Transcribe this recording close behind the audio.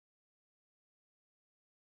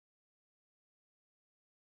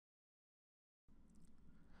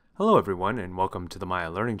Hello everyone and welcome to the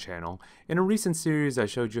Maya Learning Channel. In a recent series I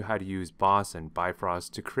showed you how to use MASH and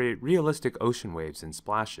Bifrost to create realistic ocean waves and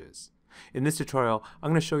splashes. In this tutorial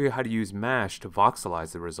I'm going to show you how to use MASH to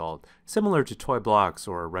voxelize the result, similar to toy blocks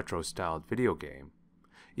or a retro-styled video game.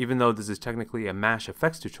 Even though this is technically a MASH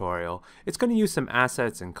effects tutorial, it's going to use some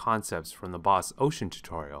assets and concepts from the Boss Ocean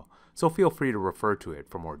tutorial, so feel free to refer to it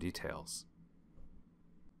for more details.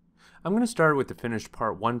 I'm going to start with the finished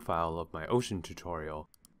part 1 file of my ocean tutorial.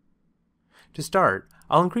 To start,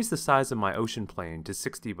 I'll increase the size of my ocean plane to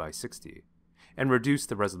 60 by 60 and reduce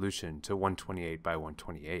the resolution to 128 by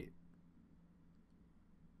 128.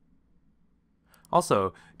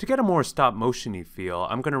 Also, to get a more stop-motion-y feel,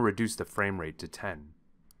 I'm going to reduce the frame rate to 10.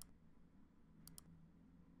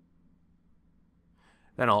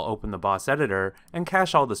 Then I'll open the Boss editor and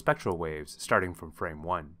cache all the spectral waves starting from frame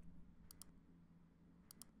 1.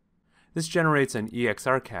 This generates an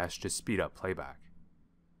EXR cache to speed up playback.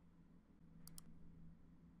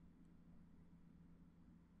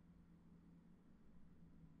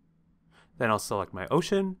 Then I'll select my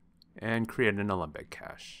ocean and create an Alembic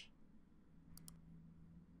cache.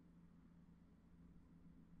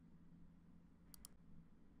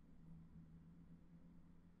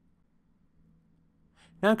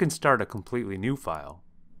 Now I can start a completely new file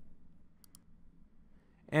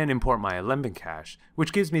and import my Alembic cache,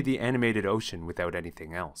 which gives me the animated ocean without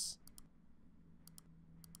anything else.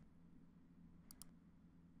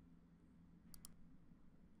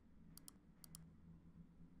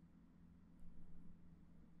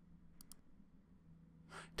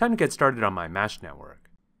 Time to get started on my MASH network.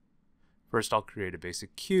 First I'll create a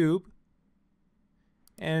basic cube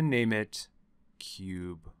and name it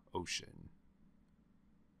Cube Ocean.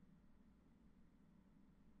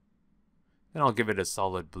 Then I'll give it a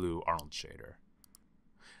solid blue Arnold shader.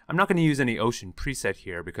 I'm not going to use any ocean preset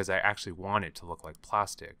here because I actually want it to look like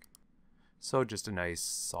plastic. So just a nice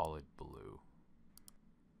solid blue.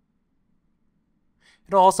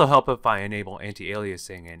 It'll also help if I enable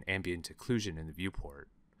anti-aliasing and ambient occlusion in the viewport.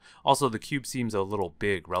 Also, the cube seems a little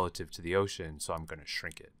big relative to the ocean, so I'm going to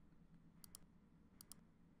shrink it.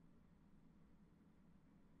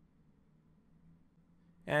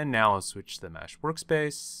 And now I'll switch to the MASH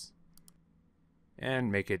workspace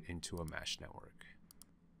and make it into a MASH network.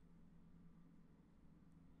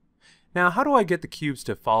 Now, how do I get the cubes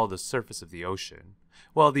to follow the surface of the ocean?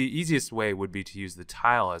 Well, the easiest way would be to use the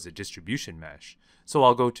tile as a distribution mesh. So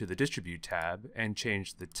I'll go to the Distribute tab and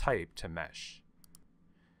change the type to Mesh.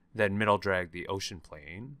 Then middle drag the ocean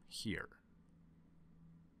plane here.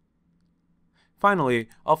 Finally,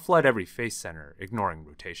 I'll flood every face center, ignoring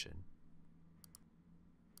rotation.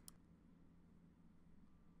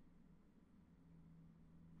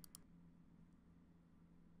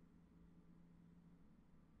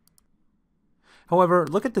 However,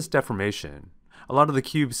 look at this deformation. A lot of the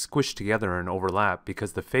cubes squish together and overlap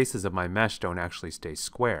because the faces of my mesh don't actually stay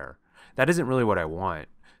square. That isn't really what I want,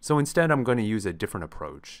 so instead I'm going to use a different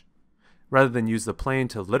approach. Rather than use the plane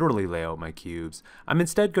to literally lay out my cubes, I'm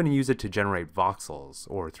instead going to use it to generate voxels,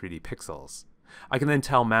 or 3D pixels. I can then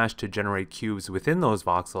tell MASH to generate cubes within those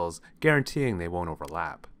voxels, guaranteeing they won't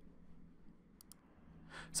overlap.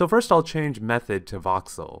 So first I'll change method to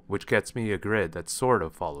voxel, which gets me a grid that sort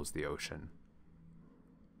of follows the ocean.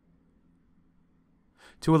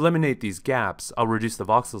 To eliminate these gaps, I'll reduce the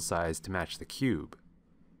voxel size to match the cube.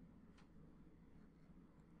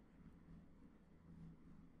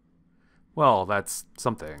 Well, that's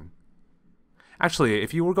something. Actually,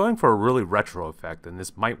 if you were going for a really retro effect, then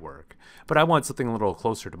this might work, but I want something a little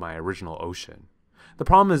closer to my original ocean. The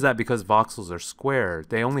problem is that because voxels are square,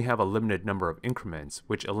 they only have a limited number of increments,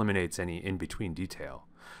 which eliminates any in-between detail.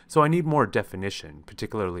 So I need more definition,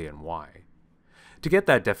 particularly in Y. To get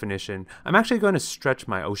that definition, I'm actually going to stretch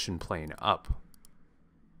my ocean plane up.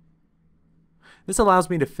 This allows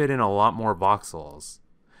me to fit in a lot more voxels.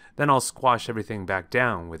 Then I'll squash everything back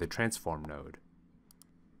down with a transform node.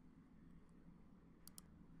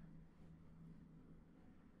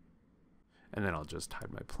 And then I'll just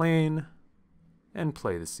hide my plane and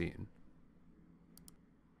play the scene.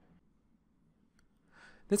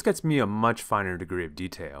 This gets me a much finer degree of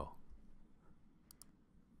detail,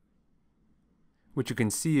 which you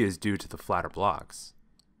can see is due to the flatter blocks.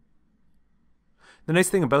 The nice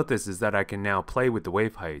thing about this is that I can now play with the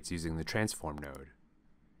wave heights using the transform node.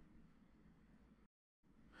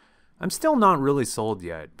 I'm still not really sold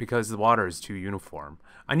yet because the water is too uniform.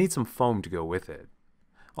 I need some foam to go with it.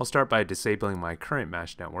 I'll start by disabling my current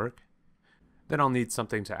MASH network. Then I'll need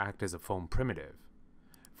something to act as a foam primitive.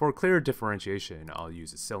 For clear differentiation, I'll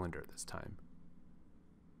use a cylinder this time.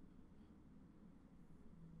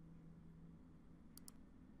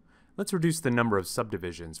 Let's reduce the number of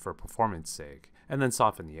subdivisions for performance sake, and then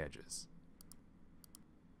soften the edges.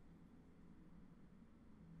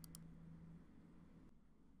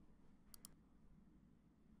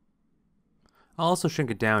 I'll also shrink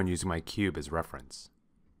it down using my cube as reference.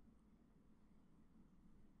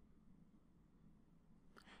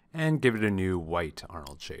 And give it a new white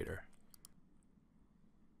Arnold shader.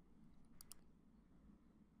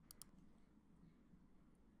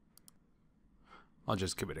 I'll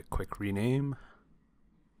just give it a quick rename.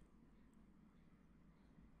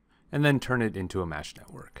 And then turn it into a MASH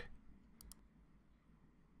network.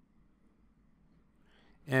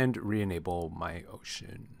 And re-enable my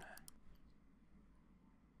ocean.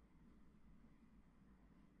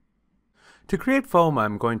 To create foam,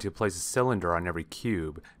 I'm going to place a cylinder on every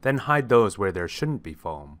cube, then hide those where there shouldn't be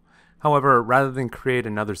foam. However, rather than create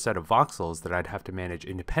another set of voxels that I'd have to manage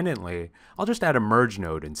independently, I'll just add a merge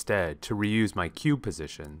node instead to reuse my cube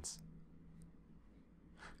positions.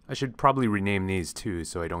 I should probably rename these too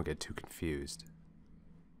so I don't get too confused.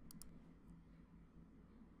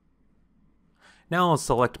 Now I'll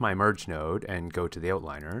select my merge node and go to the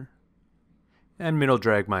outliner, and middle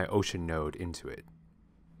drag my ocean node into it.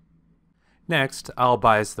 Next, I'll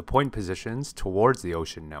bias the point positions towards the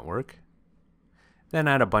ocean network, then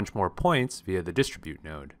add a bunch more points via the distribute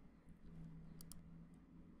node.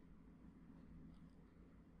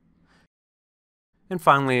 And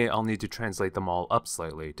finally, I'll need to translate them all up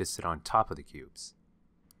slightly to sit on top of the cubes.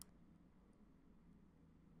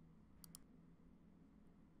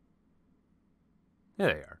 There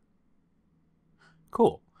they are.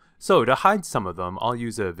 Cool. So to hide some of them, I'll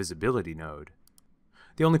use a visibility node.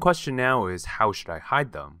 The only question now is, how should I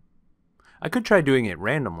hide them? I could try doing it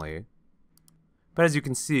randomly, but as you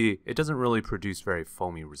can see, it doesn't really produce very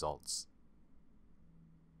foamy results.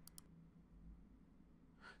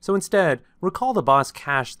 So instead, recall the boss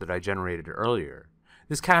cache that I generated earlier.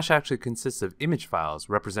 This cache actually consists of image files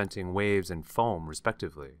representing waves and foam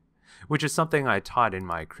respectively, which is something I taught in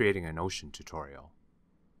my Creating an Ocean tutorial.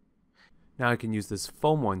 Now I can use this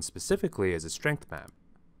foam one specifically as a strength map.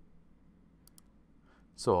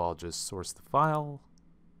 So I'll just source the file,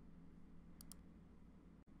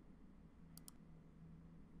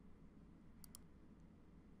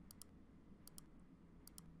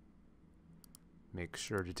 make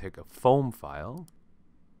sure to take a foam file,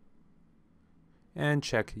 and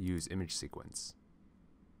check Use Image Sequence.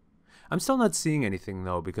 I'm still not seeing anything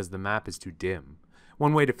though because the map is too dim.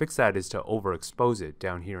 One way to fix that is to overexpose it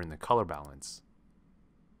down here in the color balance.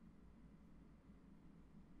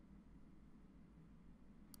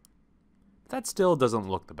 That still doesn't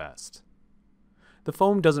look the best. The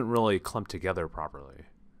foam doesn't really clump together properly.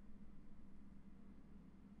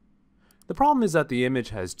 The problem is that the image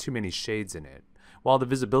has too many shades in it, while the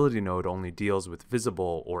visibility node only deals with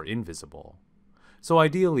visible or invisible. So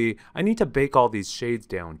ideally, I need to bake all these shades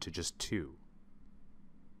down to just 2.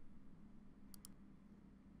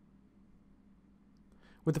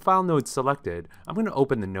 With the file node selected, I'm going to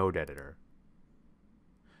open the node editor,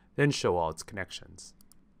 then show all its connections.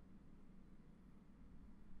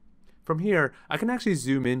 From here, I can actually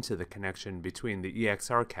zoom into the connection between the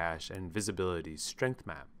EXR cache and visibility strength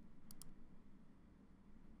map.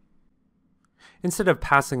 Instead of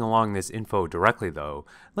passing along this info directly though,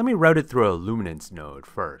 let me route it through a luminance node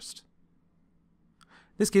first.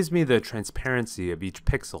 This gives me the transparency of each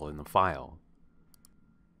pixel in the file.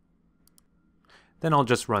 Then I'll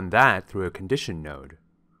just run that through a condition node.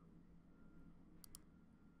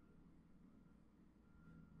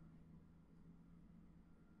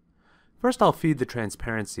 First I'll feed the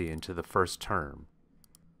transparency into the first term.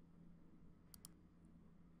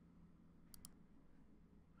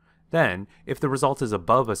 Then, if the result is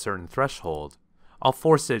above a certain threshold, I'll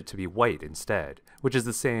force it to be white instead, which is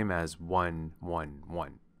the same as 1, 1,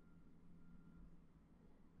 1.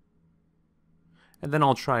 And then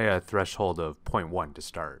I'll try a threshold of 0.1 to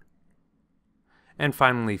start. And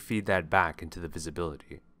finally feed that back into the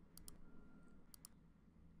visibility.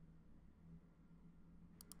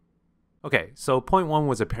 Okay, so 0.1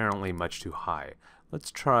 was apparently much too high.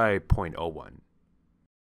 Let's try 0.01.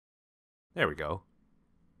 There we go.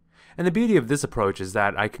 And the beauty of this approach is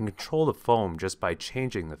that I can control the foam just by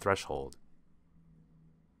changing the threshold.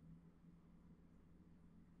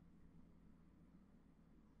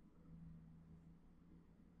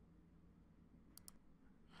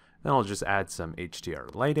 Then I'll just add some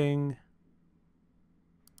HDR lighting.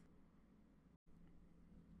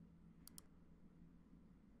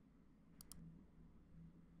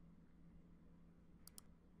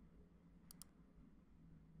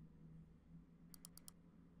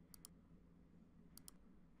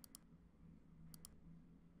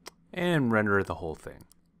 and render the whole thing.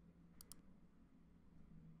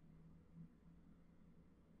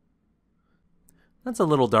 That's a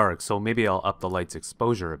little dark, so maybe I'll up the light's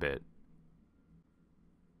exposure a bit.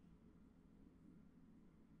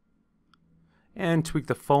 And tweak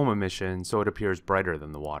the foam emission so it appears brighter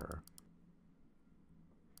than the water.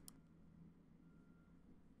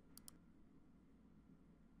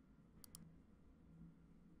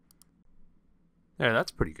 There,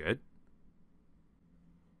 that's pretty good.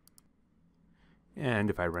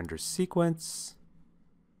 And if I render sequence,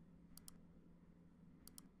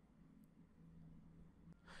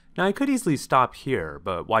 now I could easily stop here,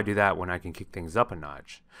 but why do that when I can kick things up a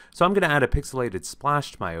notch? So I'm going to add a pixelated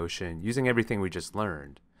splash to my ocean using everything we just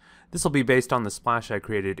learned. This will be based on the splash I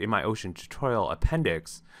created in my ocean tutorial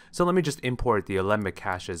appendix, so let me just import the Alembic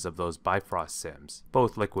caches of those Bifrost sims,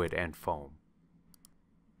 both liquid and foam.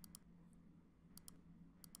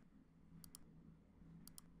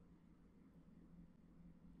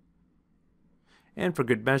 And for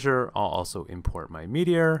good measure, I'll also import my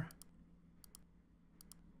meteor.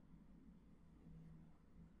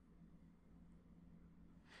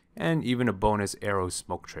 And even a bonus arrow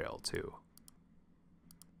smoke trail too.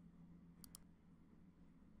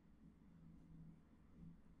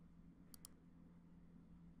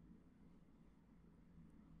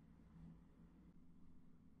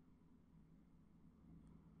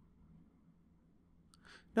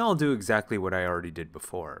 Now I'll do exactly what I already did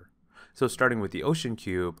before. So starting with the ocean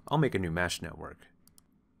cube, I'll make a new mesh network.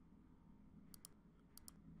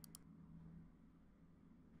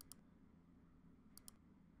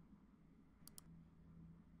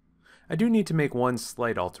 I do need to make one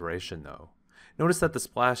slight alteration though. Notice that the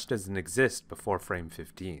splash doesn't exist before frame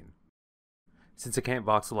 15. Since I can't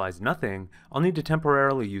voxelize nothing, I'll need to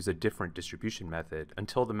temporarily use a different distribution method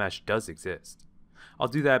until the mesh does exist. I'll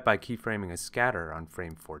do that by keyframing a scatter on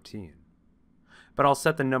frame 14. But I'll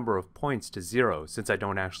set the number of points to 0 since I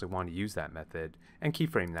don't actually want to use that method, and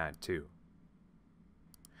keyframe that too.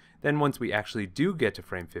 Then once we actually do get to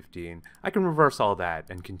frame 15, I can reverse all that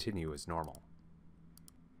and continue as normal.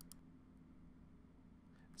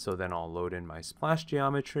 So then I'll load in my splash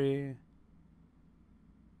geometry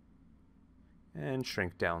and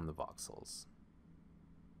shrink down the voxels.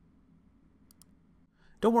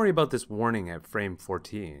 Don't worry about this warning at frame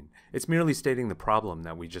 14. It's merely stating the problem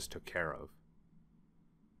that we just took care of.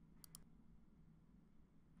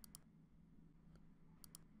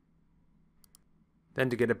 Then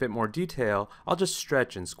to get a bit more detail, I'll just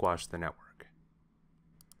stretch and squash the network.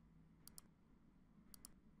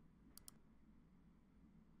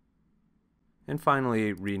 And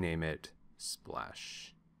finally, rename it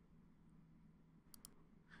Splash.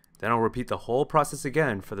 Then I'll repeat the whole process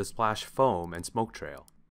again for the splash foam and smoke trail.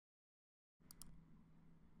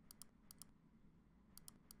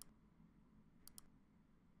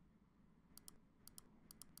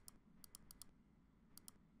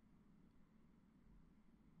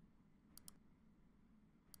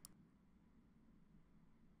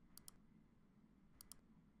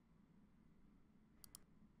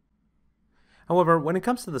 However, when it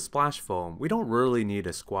comes to the splash foam, we don't really need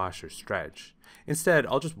a squash or stretch. Instead,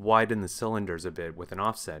 I'll just widen the cylinders a bit with an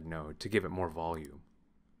offset node to give it more volume.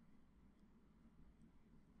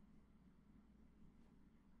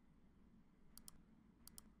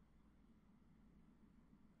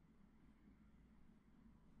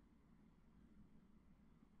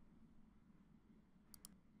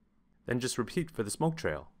 Then just repeat for the smoke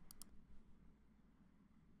trail.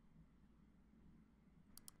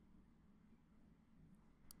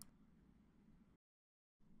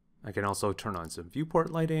 I can also turn on some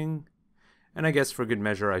viewport lighting, and I guess for good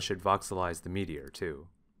measure I should voxelize the meteor too.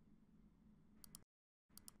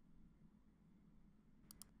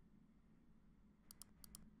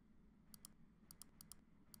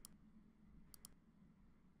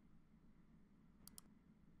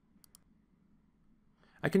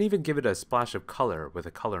 I can even give it a splash of color with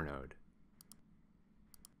a color node.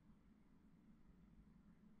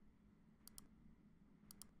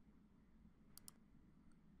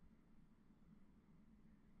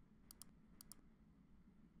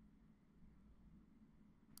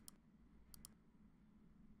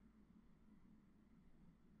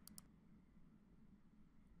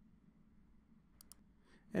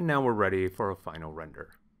 And now we're ready for a final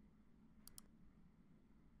render.